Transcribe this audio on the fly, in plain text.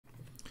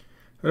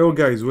Hello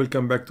guys,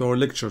 welcome back to our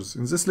lectures.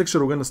 In this lecture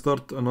we're going to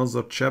start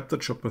another chapter,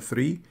 chapter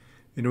 3,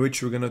 in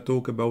which we're going to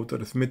talk about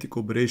arithmetic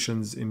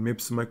operations in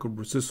MIPS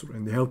microprocessor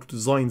and how to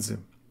design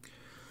them.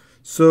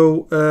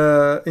 So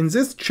in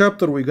this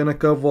chapter we're going to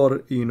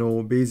cover,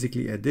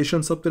 basically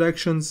addition,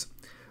 subtractions,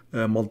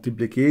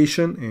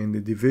 multiplication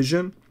and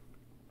division,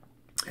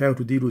 how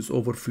to deal with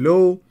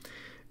overflow,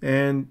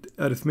 and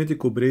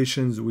arithmetic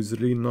operations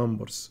with real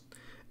numbers.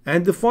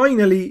 And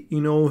finally,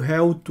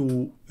 how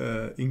to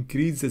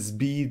increase the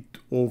speed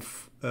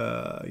of,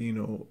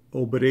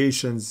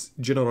 operations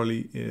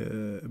generally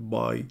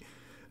by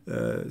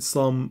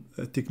some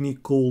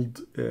technique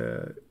called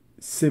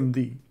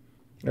SIMD,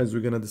 as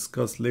we're going to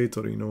discuss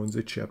later, in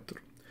the chapter.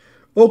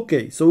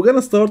 Okay, so we're going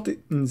to start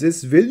in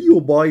this video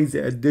by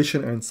the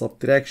addition and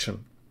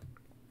subtraction.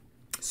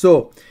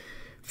 So,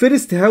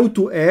 first, how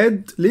to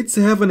add. Let's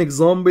have an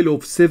example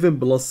of 7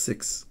 plus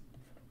 6.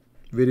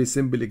 Very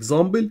simple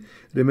example.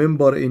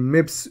 Remember, in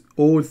MIPS,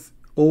 all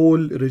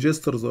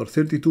registers are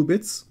 32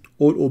 bits.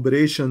 All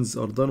operations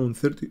are done on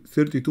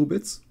 32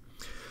 bits.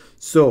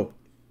 So,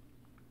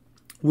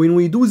 when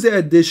we do the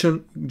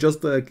addition,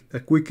 just a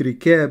quick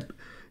recap,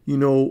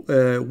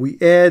 we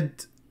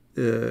add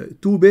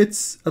 2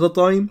 bits at a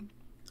time,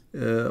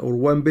 or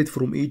 1 bit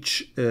from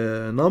each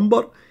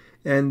number,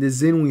 and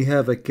then we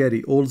have a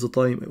carry. All the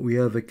time we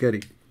have a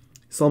carry.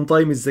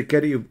 Sometimes the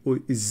carry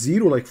is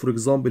 0, like for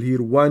example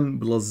here 1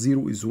 plus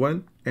 0 is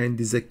 1, and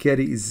the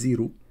carry is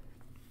 0.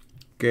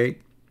 Okay.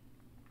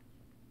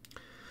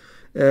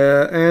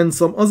 And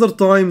some other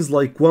times,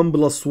 like 1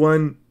 plus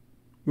 1,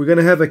 we're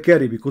gonna have a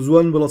carry, because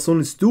 1 plus 1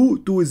 is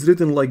 2. 2 is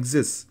written like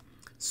this.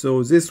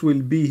 So this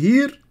will be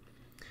here,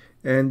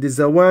 and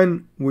the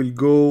 1 will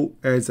go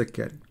as a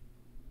carry.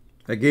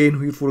 Again,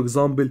 here for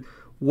example,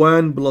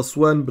 1 plus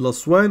 1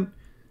 plus 1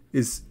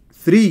 is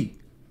 3.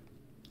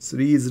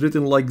 3 is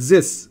written like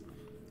this.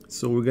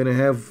 So we're gonna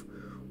have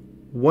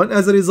 1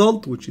 as a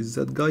result, which is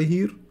that guy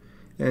here,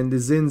 and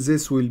then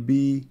this will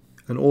be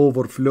an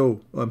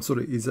overflow. I'm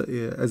sorry,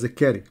 as a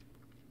carry.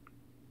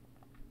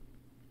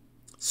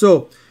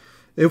 So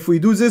if we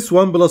do this,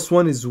 1 plus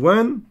 1 is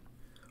 1,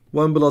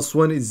 1 plus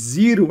 1 is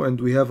 0,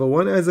 and we have a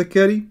 1 as a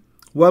carry.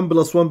 1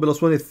 plus 1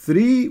 plus 1 is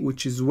 3,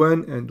 which is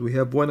 1, and we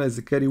have 1 as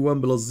a carry. 1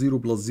 plus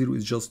 0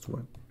 is just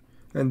 1,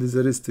 and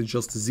the rest is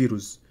just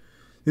zeros.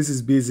 This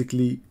is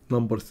basically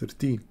number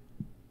 13.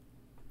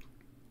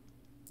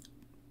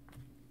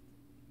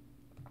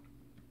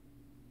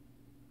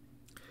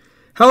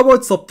 How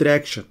about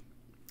subtraction?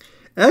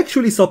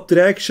 Actually,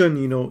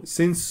 subtraction,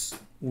 since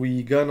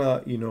we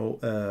gonna,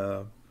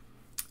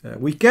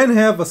 we can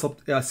have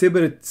a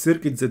separate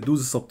circuit that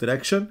does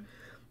subtraction,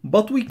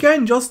 but we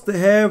can just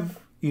have,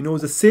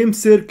 the same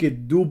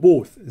circuit do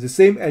both. The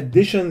same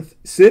addition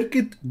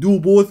circuit do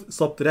both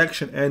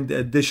subtraction and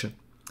addition.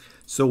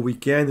 So we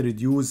can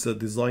reduce the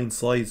design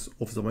size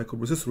of the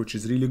microprocessor, which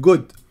is really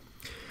good.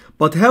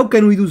 But how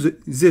can we do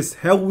this?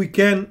 How we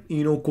can,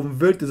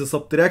 convert the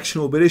subtraction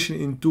operation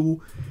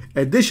into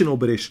addition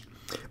operation?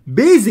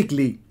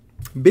 Basically,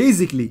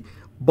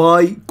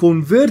 by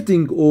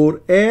converting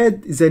or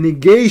add the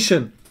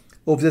negation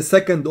of the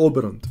second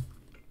operand.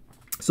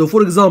 So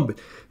for example,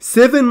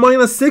 7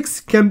 minus 6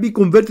 can be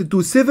converted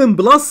to 7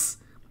 plus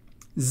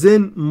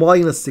then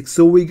minus 6.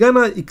 So we're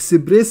gonna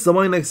express the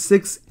minus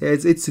 6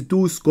 as its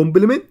 2's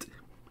complement.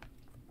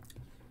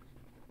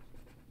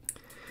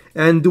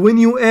 And when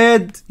you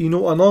add, a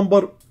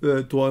number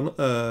to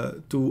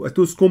a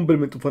 2's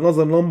complement of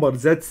another number,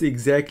 that's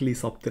exactly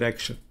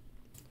subtraction.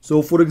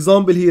 So for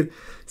example here,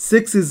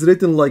 6 is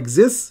written like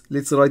this.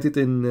 Let's write it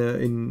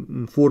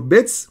in 4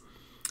 bits.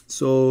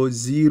 So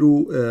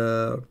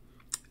 0,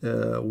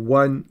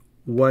 1,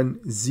 1,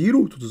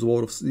 0 to the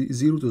power of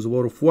 0 to the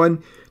power of 1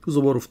 to the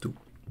power of 2.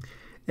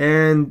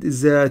 And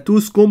the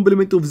 2's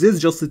complement of this,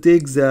 just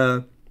take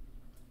the,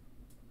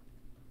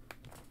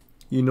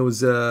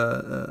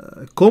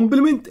 the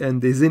complement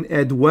and then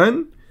add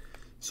 1.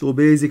 So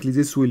basically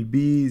this will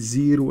be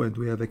 0, and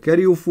we have a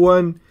carry of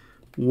 1,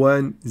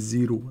 1,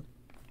 0, 1.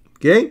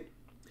 Okay?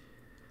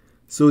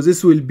 So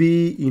this will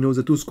be,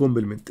 the 2's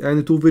complement.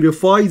 And to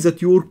verify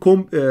that your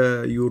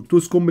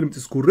 2's complement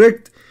is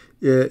correct,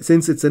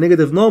 since it's a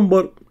negative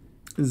number,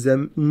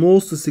 the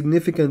most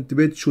significant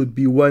bit should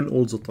be 1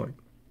 all the time.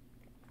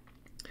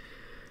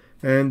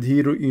 And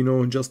here,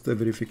 just a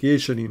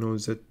verification,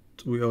 that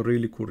we are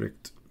really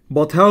correct.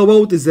 But how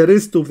about the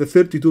rest of the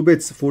 32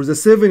 bits? For the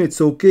 7,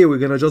 it's okay. We're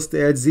gonna just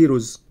add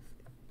zeros.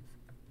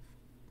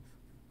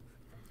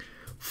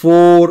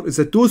 For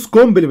the 2's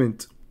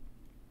complement,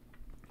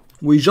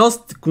 we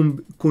just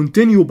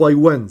continue by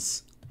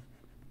 1s.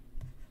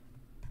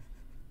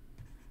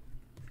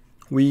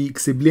 We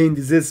explained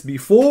this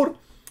before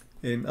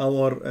in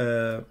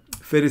our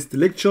first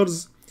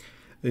lectures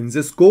in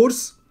this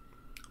course.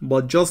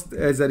 But just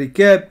as a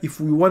recap, if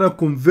we want to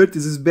convert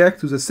this back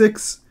to the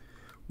 6,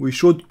 we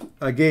should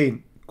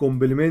again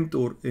complement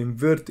or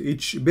invert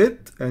each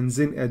bit and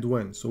then add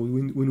 1. So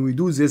when we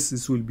do this,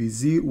 this will be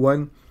 0,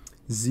 1,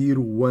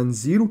 0, 1,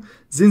 0.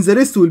 Then the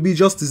rest will be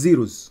just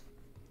zeros.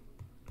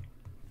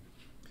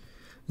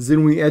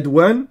 then we add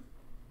 1.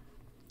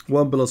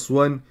 1 plus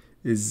 1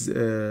 is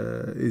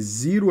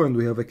 0, and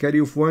we have a carry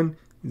of 1,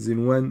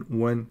 then 1,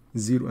 1,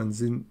 0, and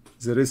then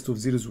the rest of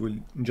zeros will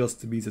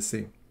just be the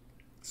same.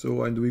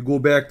 So, and we go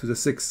back to the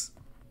 6.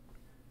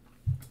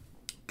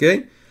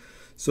 Okay,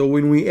 so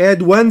when we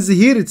add ones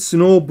here, it's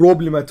no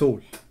problem at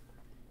all.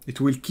 It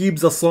will keep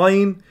the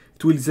sign,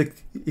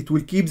 it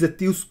will keep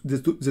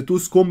the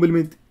two's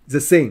complement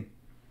the same.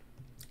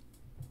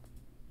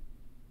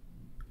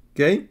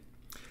 Okay,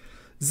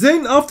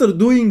 then after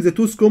doing the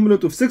two's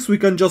complement of 6, we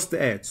can just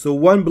add. So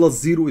 1 plus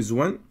 0 is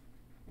 1.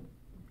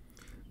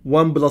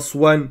 1 plus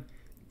 1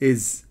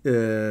 is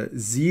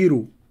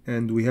 0,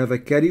 and we have a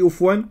carry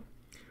of 1.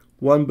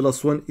 1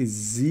 plus 1 is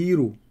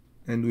 0,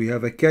 and we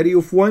have a carry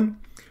of 1.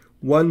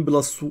 1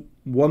 plus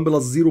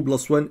 0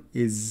 plus 1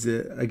 is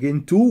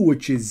again 2,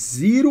 which is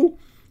 0,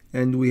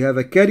 and we have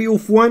a carry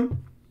of 1.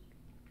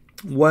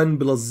 1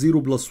 plus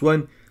 0 plus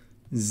 1,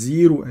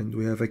 0, and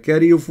we have a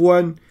carry of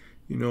 1.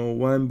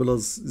 1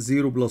 plus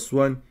 0 plus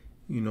 1,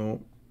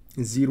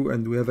 0,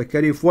 and we have a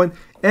carry of 1,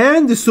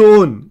 and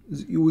so on.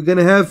 We're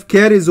gonna have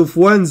carries of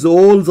 1s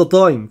all the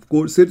time. Of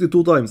course,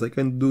 32 times. I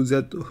can't do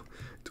that,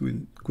 it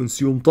will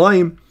consume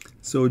time.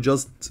 So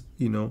just,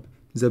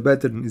 the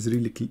pattern is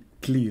really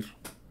clear,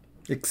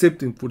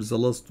 excepting for the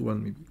last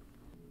one maybe.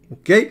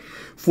 Okay,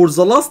 for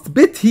the last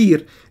bit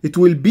here, it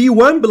will be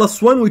 1 plus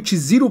 1, which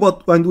is 0,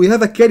 and we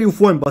have a carry of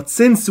 1. But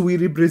since we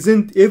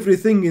represent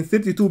everything in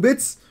 32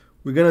 bits,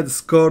 we're gonna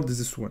discard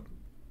this one.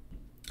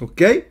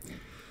 Okay,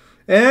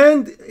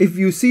 and if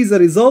you see the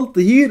result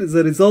here,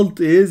 the result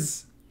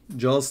is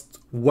just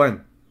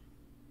 1.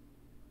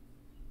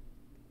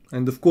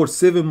 And of course,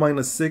 7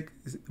 minus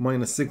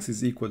 6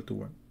 is equal to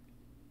 1.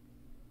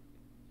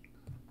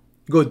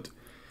 Good.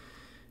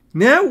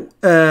 Now,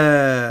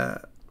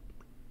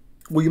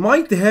 we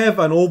might have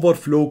an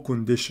overflow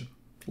condition.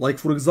 Like,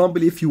 for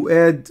example, if you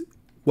add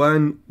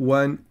 1,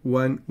 1,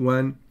 1,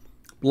 1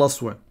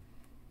 plus 1.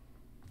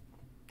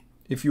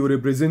 If you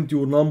represent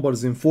your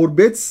numbers in 4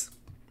 bits,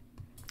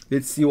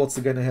 let's see what's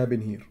gonna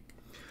happen here.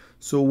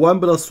 So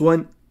 1 plus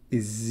 1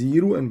 is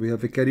 0, and we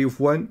have a carry of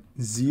 1.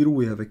 0,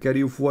 we have a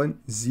carry of 1.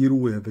 0,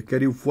 we have a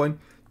carry of 1.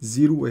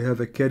 0, we have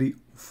a carry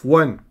of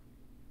 1.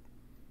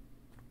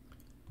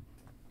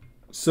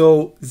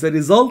 So the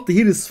result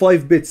here is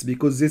 5 bits,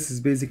 because this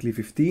is basically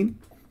 15.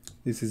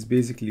 This is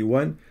basically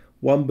 1.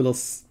 1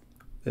 plus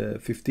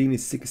 15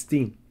 is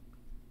 16.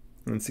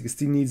 And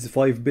 16 needs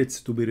 5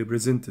 bits to be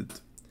represented.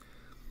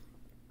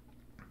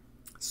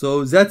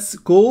 So that's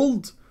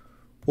called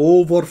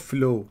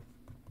overflow.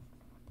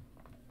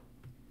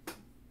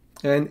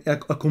 And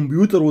a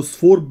computer with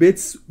 4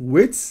 bits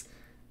width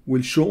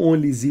will show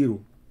only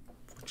 0,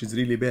 which is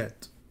really bad.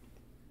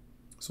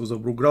 So the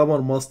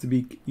programmer must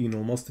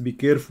be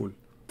careful.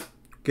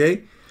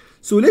 Okay,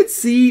 so let's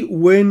see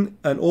when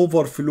an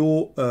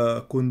overflow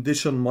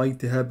condition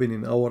might happen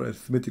in our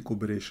arithmetic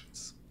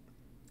operations.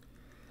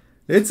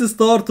 Let's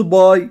start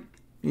by,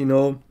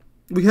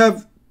 we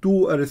have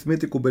 2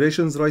 arithmetic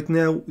operations right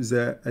now,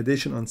 the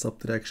addition and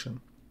subtraction.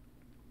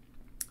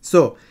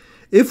 So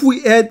if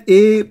we add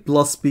A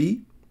plus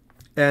B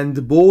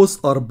and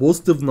both are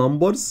positive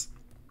numbers,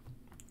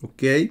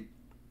 okay,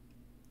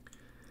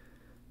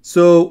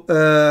 so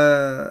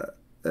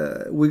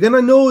we're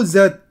gonna know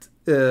that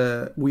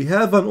we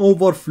have an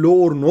overflow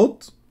or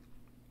not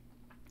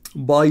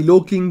by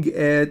looking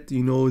at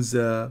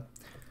the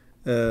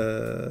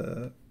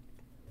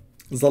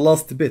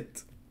last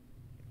bit.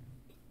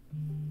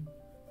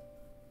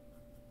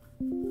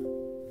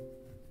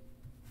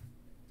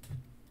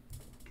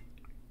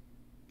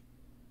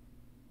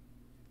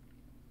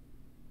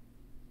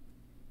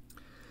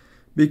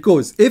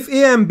 Because if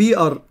A and B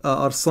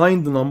are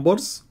signed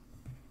numbers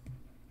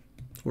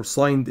or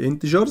signed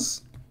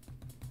integers,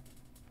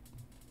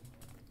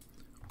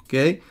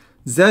 okay,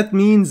 that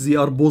means they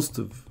are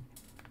positive,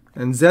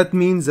 and that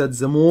means that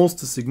the most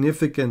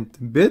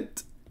significant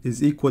bit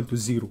is equal to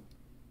 0.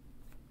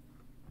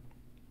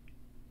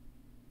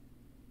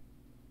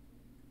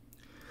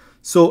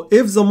 So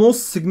if the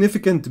most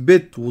significant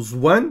bit was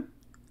 1,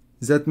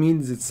 that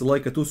means it's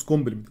like a 2's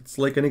complement, it's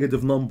like a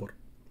negative number,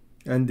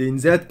 and in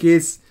that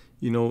case,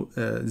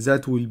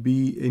 that will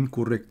be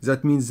incorrect.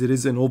 That means there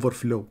is an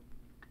overflow,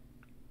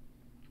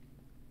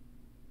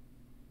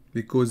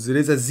 because there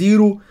is a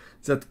 0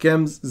 that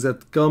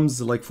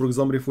comes, like, for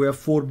example, if we have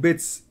 4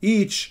 bits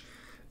each,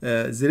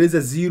 there is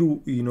a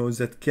 0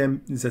 that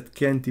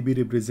can't be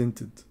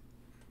represented.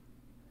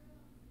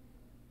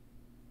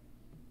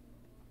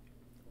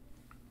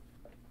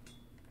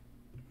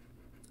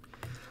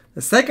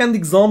 A second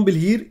example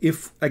here,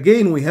 if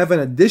again we have an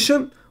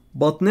addition,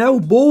 but now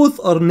both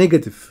are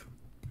negative.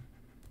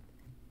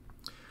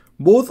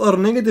 Both are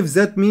negative,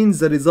 that means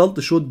the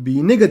result should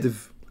be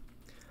negative.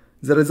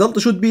 The result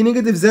should be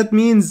negative, that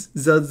means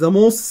that the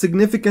most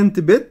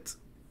significant bit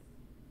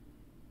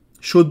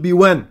should be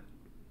 1.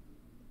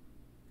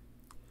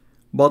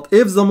 But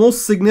if the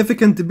most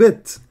significant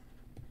bit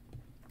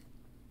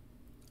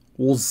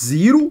was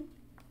 0,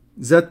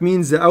 that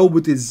means the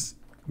output is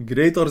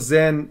greater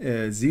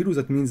than 0,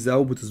 that means the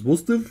output is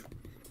positive,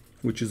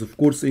 which is of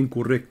course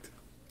incorrect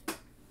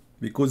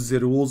because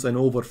there was an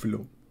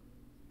overflow.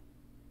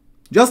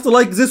 Just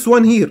like this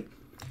one here,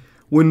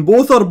 when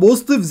both are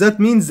positive, that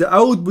means the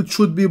output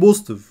should be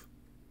positive.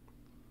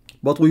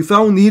 But we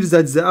found here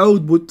that the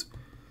output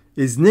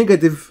is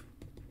negative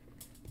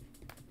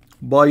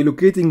by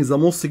locating the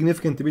most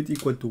significant bit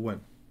equal to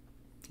 1,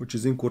 which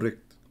is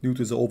incorrect due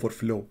to the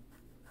overflow.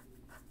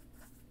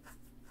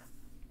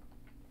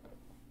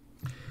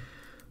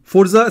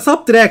 For the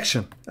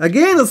subtraction,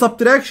 again the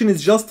subtraction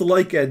is just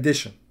like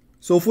addition.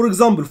 So for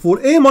example,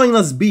 for a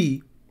minus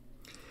b,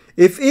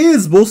 if a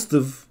is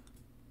positive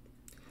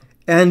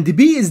and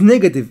b is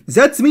negative,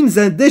 that means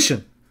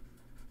addition.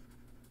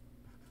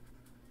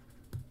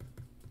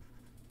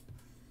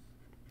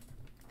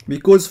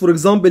 Because for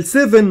example,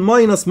 7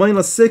 minus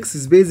 6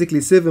 is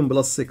basically 7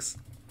 plus 6.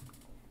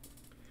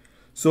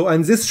 So,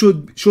 and this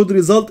should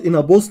result in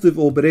a positive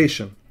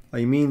operation.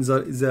 I mean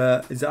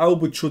the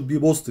output should be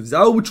positive. The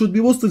output should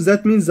be positive,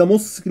 that means the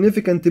most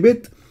significant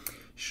bit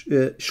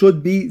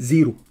should be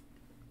 0.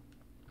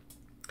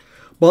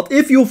 But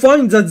if you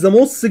find that the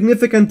most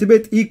significant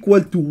bit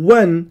equal to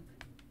 1,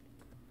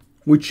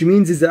 which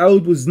means the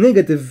output is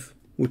negative,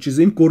 which is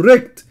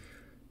incorrect,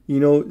 you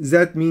know,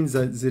 that means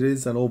that there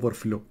is an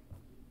overflow.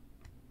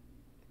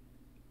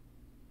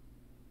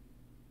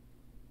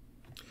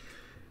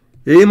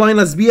 A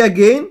minus b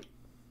again,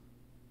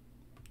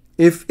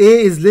 if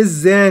a is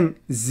less than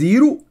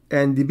 0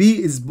 and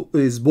b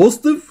is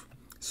positive,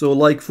 so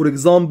like for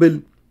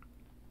example,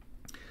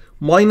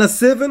 minus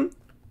 7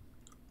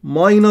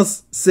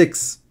 minus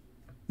 6,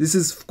 this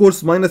is of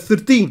course minus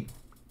 13.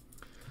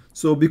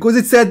 So because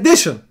it's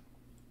addition,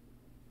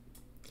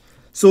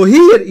 so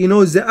here, you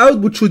know, the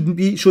output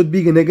should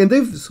be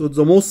negative, so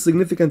the most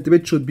significant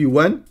bit should be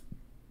 1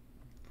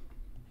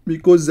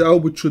 because the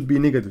output should be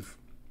negative.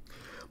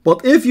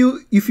 But if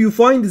you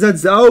find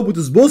that the output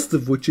is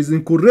positive, which is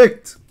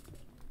incorrect,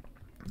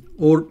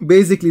 or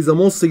basically the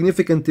most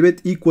significant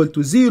bit equal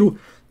to 0,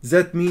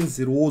 that means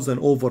there was an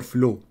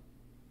overflow,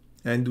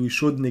 and we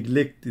should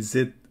neglect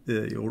that,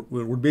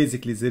 or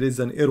basically there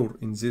is an error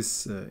in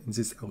this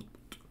output.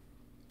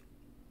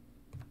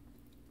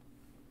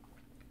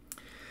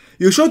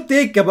 You should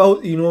take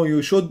about, you know,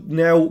 you should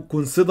now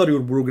consider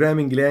your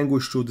programming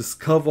language to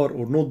discover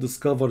or not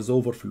discover the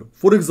overflow.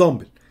 For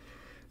example,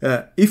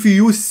 if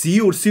you use C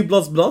or C++,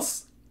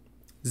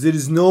 there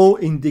is no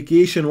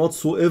indication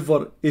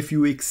whatsoever if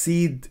you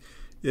exceed,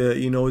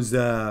 you know,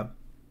 the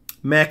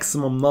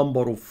maximum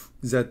number of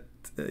that,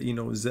 you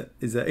know,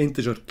 the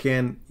integer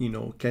can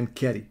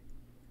carry.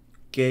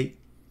 Okay.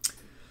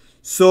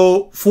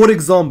 So, for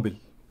example,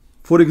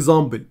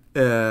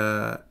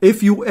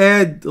 if you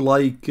add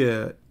like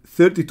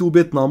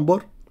 32-bit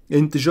number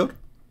integer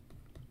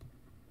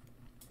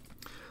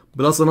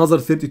plus another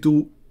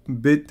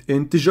 32-bit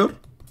integer,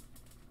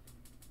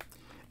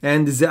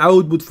 and the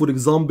output, for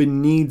example,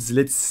 needs,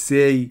 let's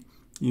say,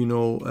 you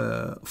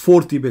know,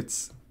 40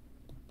 bits.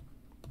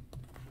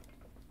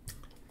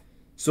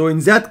 So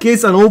in that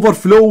case, an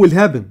overflow will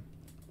happen.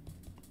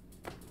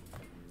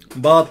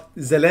 But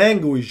the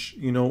language,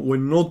 you know,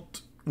 will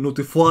not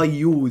notify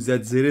you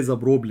that there is a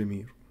problem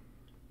here.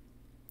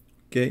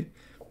 Okay?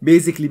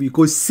 Basically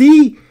because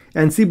C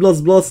and C++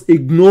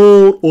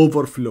 ignore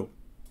overflow.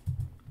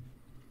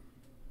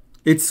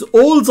 It's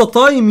all the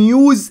time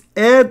use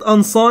add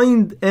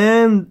unsigned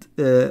and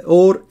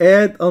or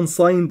add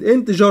unsigned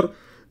integer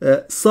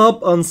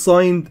sub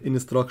unsigned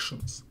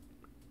instructions.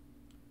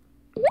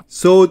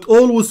 So it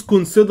always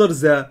considers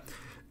the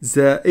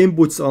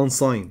inputs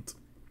unsigned.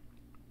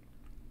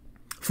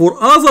 For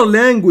other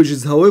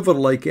languages, however,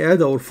 like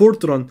Ada or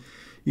Fortran,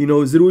 you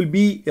know, there will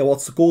be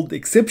what's called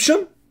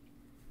exception,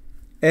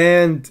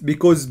 and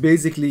because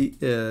basically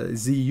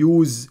they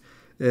use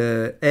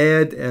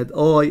add,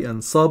 I,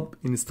 and sub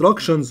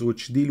instructions,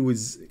 which deal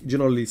with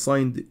generally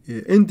signed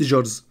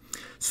integers.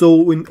 So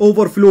when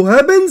overflow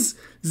happens,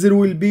 there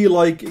will be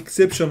like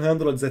exception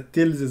handler that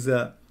tells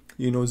the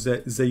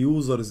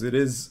user there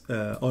is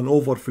an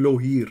overflow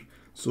here.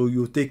 So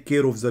you take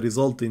care of the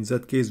result in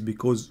that case,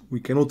 because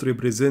we cannot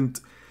represent,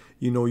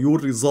 you know, your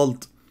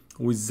result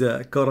with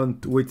the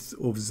current width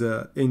of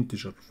the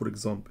integer, for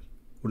example,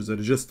 or the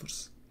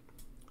registers.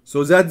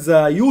 So that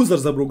the user,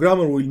 the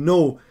programmer, will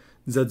know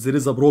that there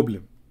is a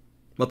problem,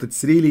 but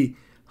it's really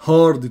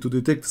hard to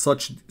detect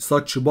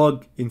such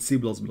bug in C++.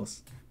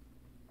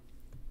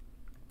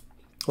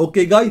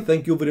 Okay guys,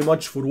 thank you very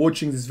much for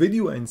watching this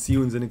video, and see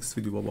you in the next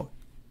video. Bye bye.